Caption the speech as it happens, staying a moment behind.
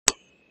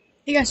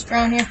Hey guys,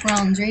 Brown here from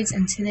Rounds Raids,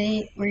 and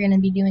today we're going to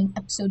be doing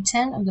episode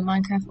 10 of the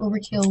Minecraft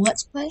Overkill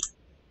Let's Play.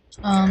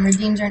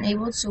 Redeems are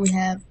enabled, so we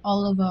have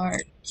all of our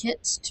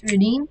kits to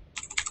redeem.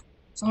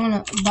 So I'm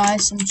going to buy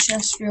some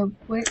chests real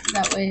quick,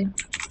 that way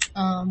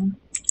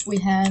we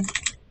have,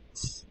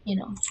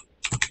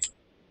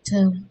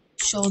 to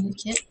show the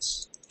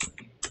kits.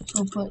 So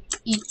we'll put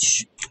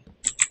each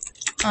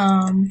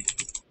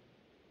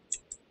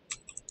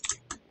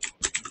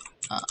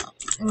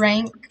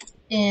rank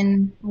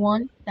in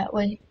one, that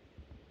way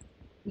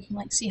we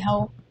can see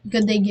how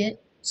good they get,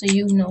 so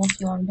you know if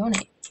you want to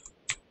donate.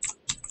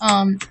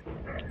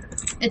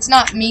 It's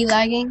not me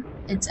lagging,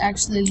 it's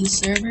actually the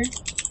server.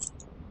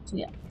 So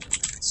yeah.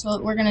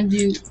 So we're gonna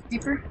do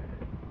Creeper.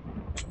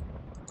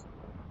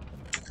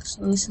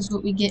 So this is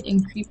what we get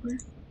in Creeper.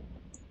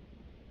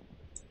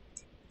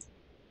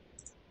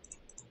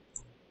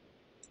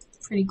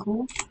 Pretty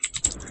cool.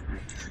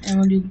 And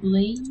we'll do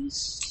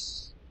Blaze.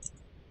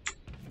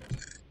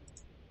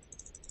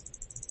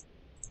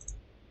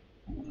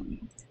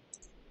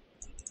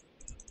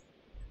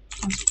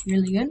 That's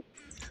really good.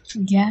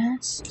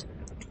 Ghast.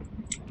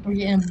 We're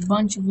getting a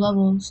bunch of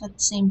levels at the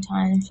same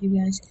time, if you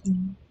guys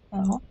can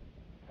tell.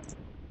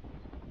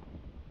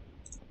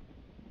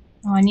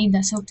 Oh, I need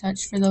that Silk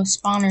Touch for those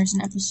spawners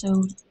in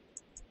episode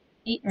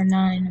 8 or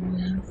 9, I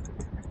believe.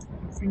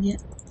 I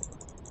forget.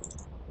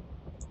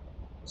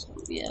 So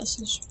yeah, this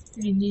is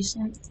pretty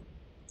decent.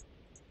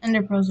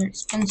 Ender Pearls are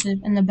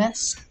expensive, and the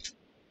best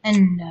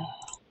Ender.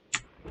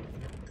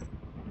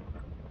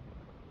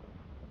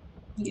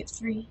 You get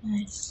 3,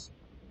 nice.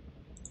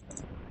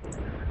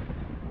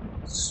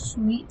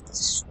 Sweet.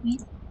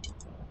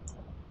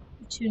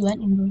 2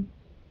 lightning bolts.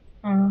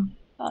 Oh,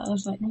 that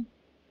was lightning.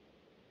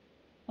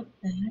 What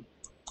the heck?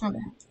 Okay,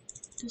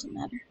 doesn't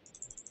matter.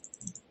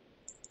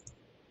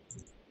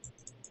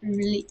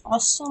 Really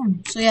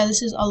awesome. So yeah,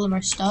 this is all of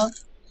our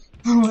stuff.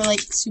 We're like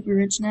super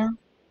rich now.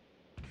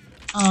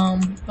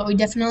 But we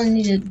definitely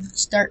need to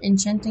start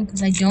enchanting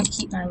because I don't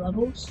keep my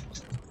levels.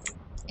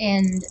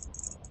 And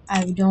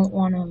I don't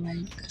want to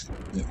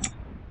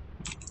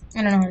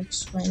I don't know how to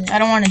explain it. I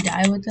don't want to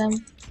die with them.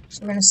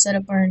 So we're going to set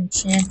up our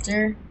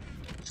enchanter.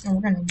 And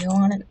we're going to go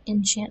on an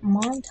enchant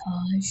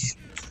montage.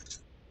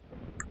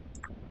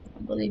 I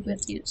believe we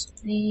have to use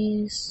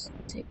these.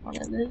 Take one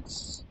of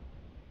this.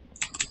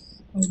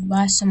 We'll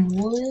buy some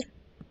wood.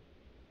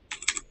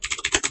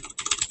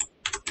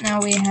 Now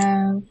we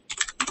have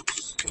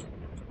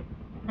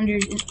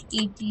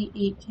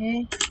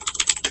 188k.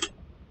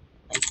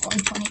 Like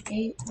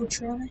 128, we'll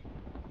try.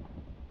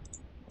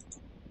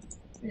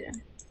 Yeah,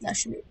 that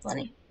should be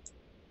plenty.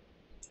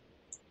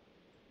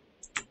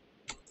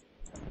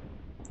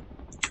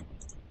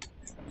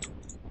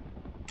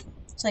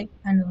 It's like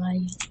kind of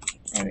laggy.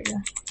 There we go.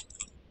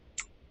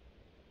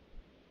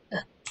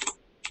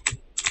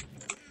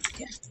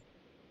 Okay.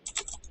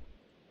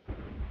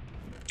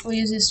 We'll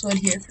use this wood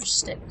here for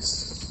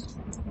sticks.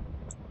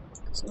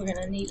 So we're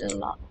gonna need a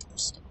lot of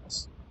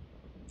sticks.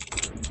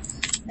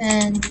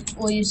 And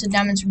we'll use the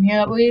diamonds from here.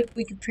 That way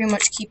we could pretty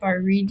much keep our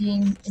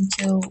reading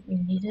until we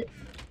need it.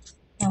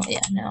 Oh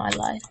yeah, no, I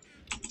lied.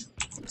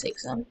 We'll take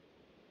some.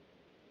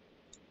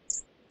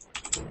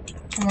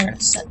 And we're gonna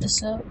set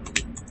this up.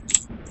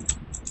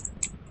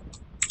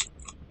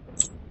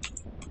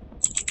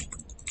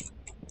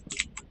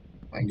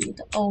 We're gonna do it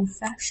the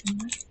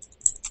old-fashioned way.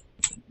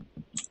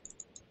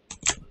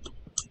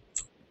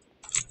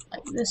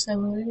 Like this, I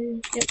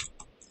believe. Yep.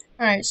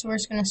 Alright, so we're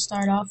just gonna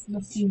start off with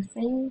a few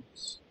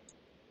things.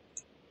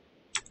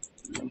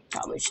 We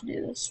probably should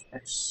do this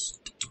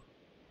first.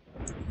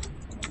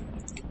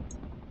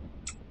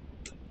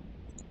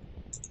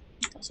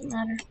 Doesn't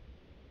matter.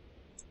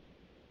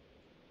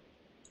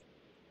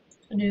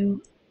 So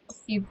do a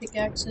few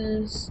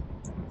pickaxes.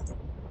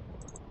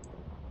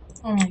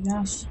 Oh my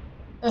gosh.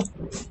 Ugh.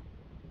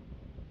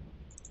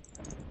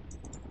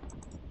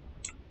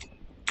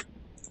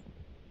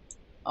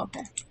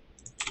 Okay.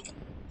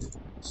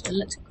 So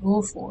let's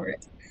go for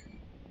it.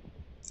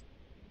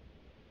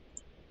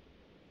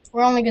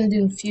 We're only going to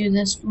do a few of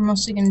this. We're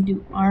mostly going to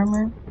do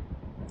armor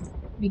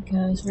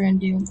because we're going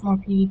to do more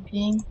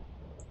PvPing.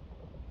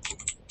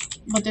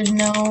 But there's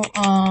no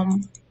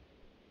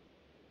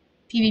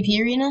PvP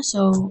arena,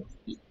 so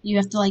you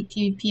have to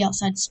PvP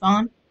outside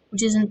spawn,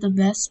 which isn't the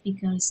best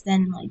because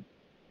then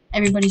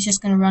everybody's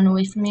just going to run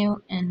away from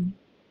you and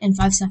in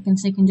 5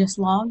 seconds they can just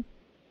log.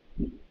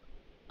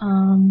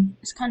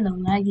 It's kind of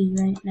laggy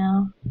right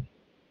now.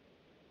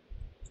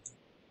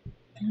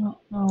 I don't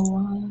know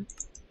why.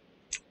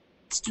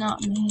 It's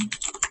not me.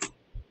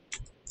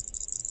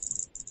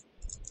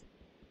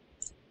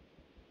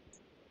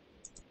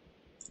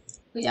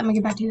 Wait, I'm gonna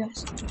get back to you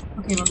guys.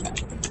 Okay, we're back.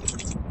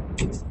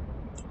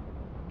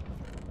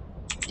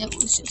 It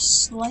was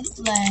just slight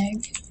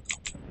lag.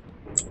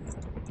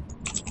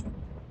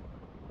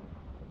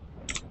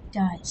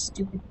 Die,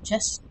 stupid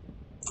chest.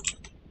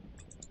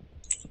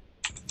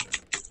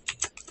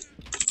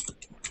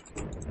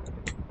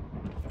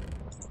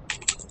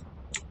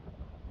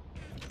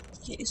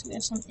 Okay, so we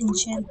have some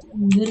enchanted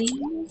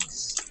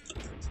goodies.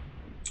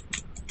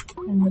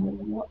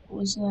 And what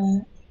was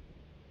that?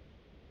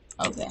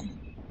 Okay.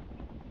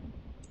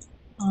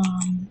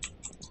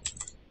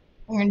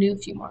 We're gonna do a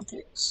few more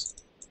picks.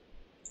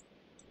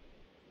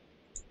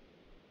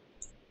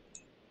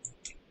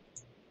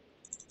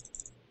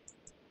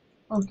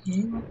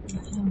 Okay, what the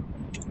hell?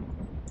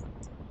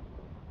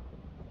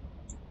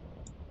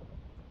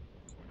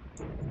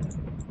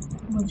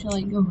 I'm gonna feel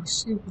like go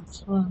super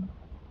slow.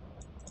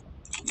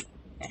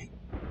 Okay.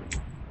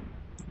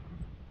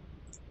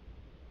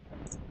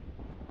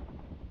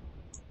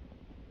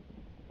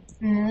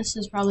 And this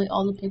is probably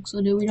all the picks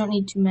we'll do. We don't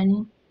need too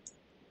many.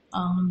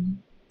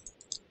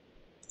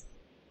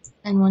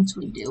 And once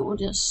we do, we'll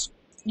just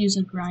use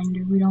a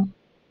grinder.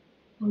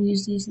 We'll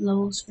use these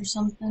levels for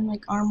something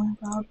like armor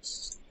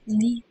probs.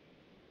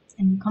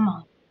 And come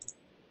on.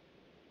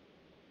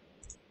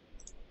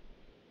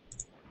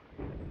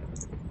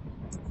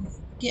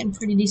 Getting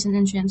pretty decent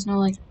enchants, no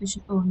like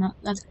efficient. Oh, no,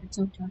 that's good.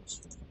 So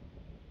touch.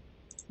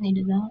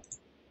 Needed that.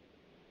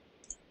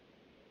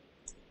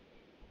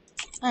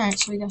 Alright,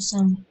 so we got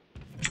some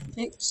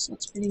picks.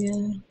 That's pretty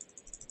good.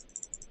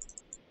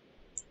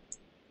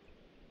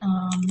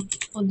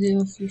 We'll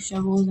do a few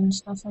shovels and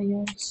stuff, I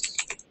guess.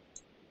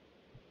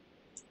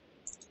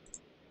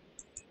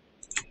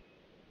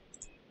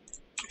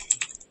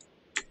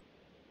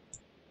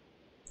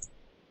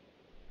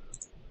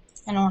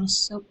 And I want a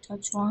silk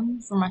touch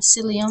one for my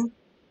psyllium.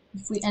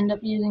 If we end up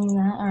using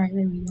that, alright,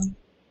 there we go.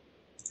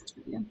 That's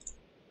pretty good.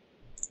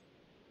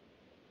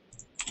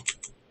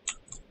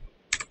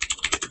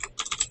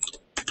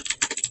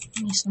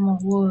 Need some more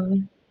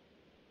wood.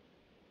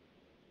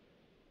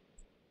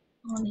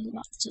 I'll need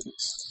lots of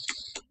this.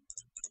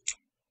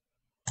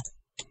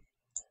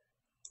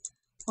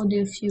 We'll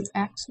do a few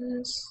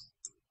axes.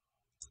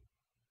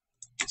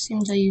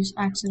 Seems I use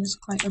axes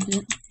quite a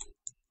bit.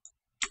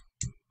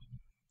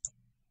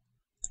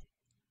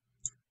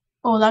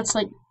 Oh, that's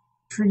like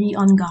pretty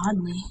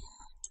ungodly.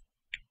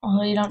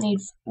 Although you don't need.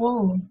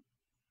 Whoa.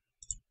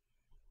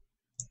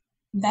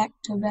 Back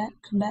to back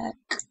to back.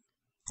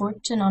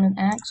 Fortune on an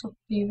axe.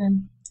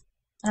 Even.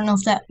 I don't know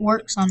if that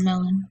works on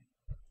melon.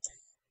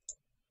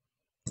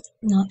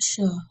 Not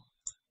sure.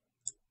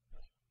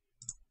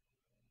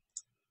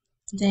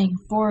 Dang,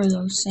 4 of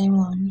those same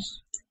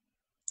ones.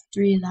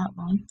 3 of that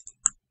one.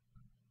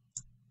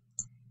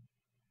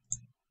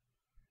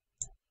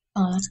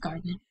 Oh, that's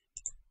garbage.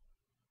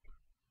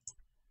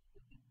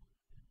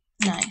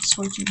 Nice,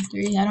 Fortune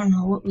 3. I don't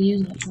know what we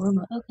use that for,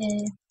 but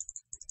okay.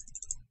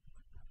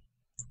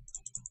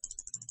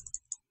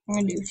 I'm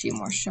gonna do a few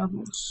more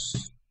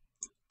shovels.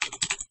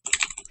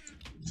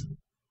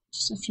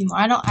 Just a few more.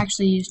 I don't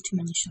actually use too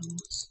many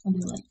shovels. I'll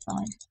do like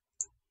 5.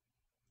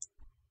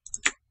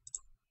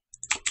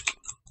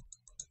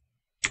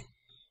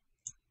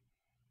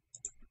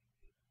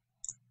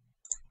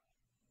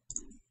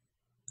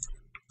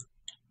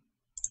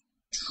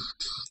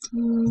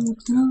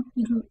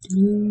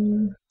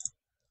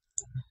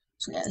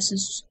 So yeah, this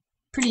is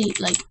pretty,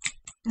 like,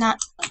 not,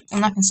 I'm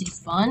not gonna say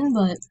fun,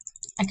 but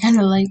I kind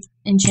of like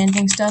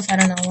enchanting stuff. I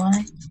don't know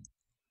why.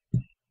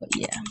 But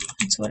yeah,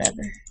 it's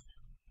whatever.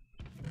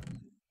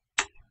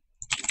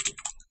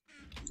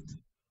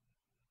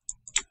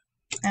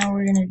 Now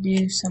we're gonna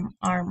do some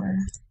armor.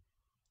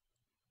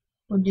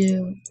 We'll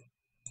do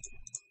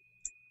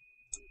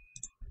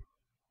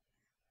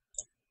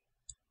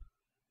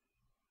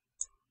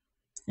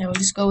we'll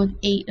just go with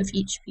 8 of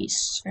each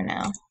piece for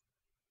now.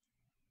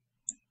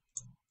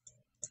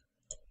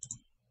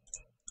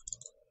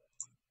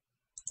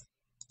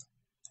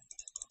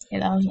 Yeah,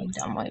 that was a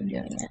dumb way of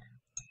doing it.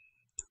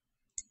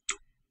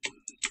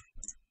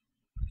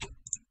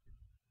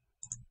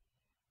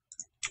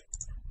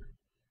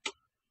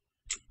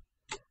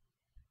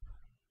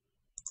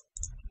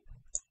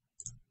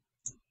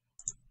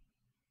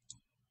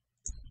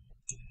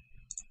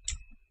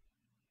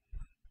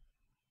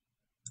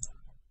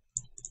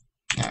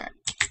 Alright.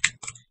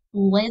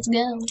 Let's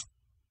go.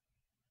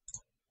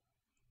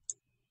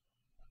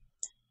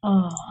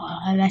 Oh,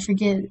 I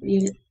forget,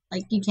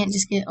 you can't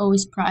just get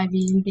always private,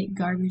 you get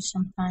garbage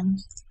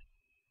sometimes.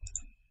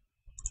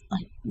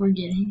 Like, we're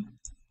getting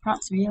Prop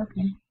 3,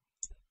 okay.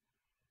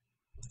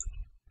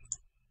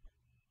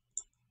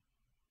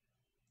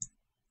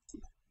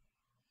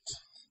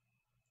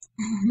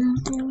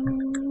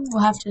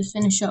 We'll have to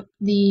finish up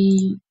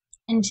the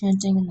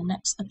enchanting in the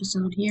next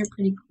episode here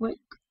pretty quick.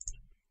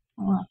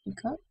 We'll have to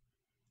cut.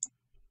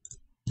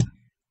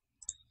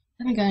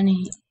 I haven't got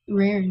any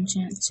rare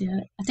enchants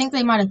yet. I think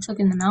they might have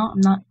taken them out,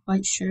 I'm not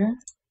quite sure.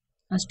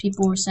 As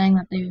people were saying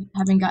that they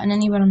haven't gotten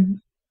any, but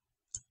on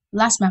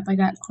last map I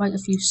got quite a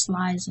few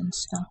slides and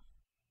stuff.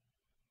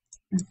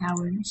 And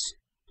cowards.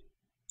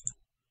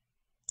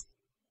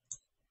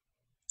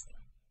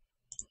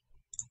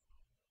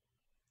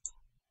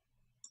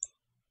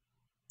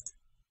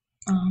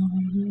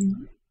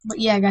 But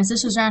yeah, guys,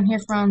 this was Round here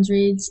for Ron's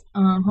Reads.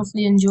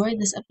 Hopefully you enjoyed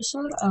this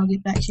episode. I'll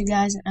get back to you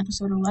guys in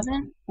episode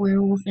 11,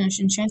 where we'll finish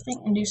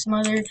enchanting and do some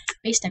other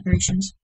base decorations.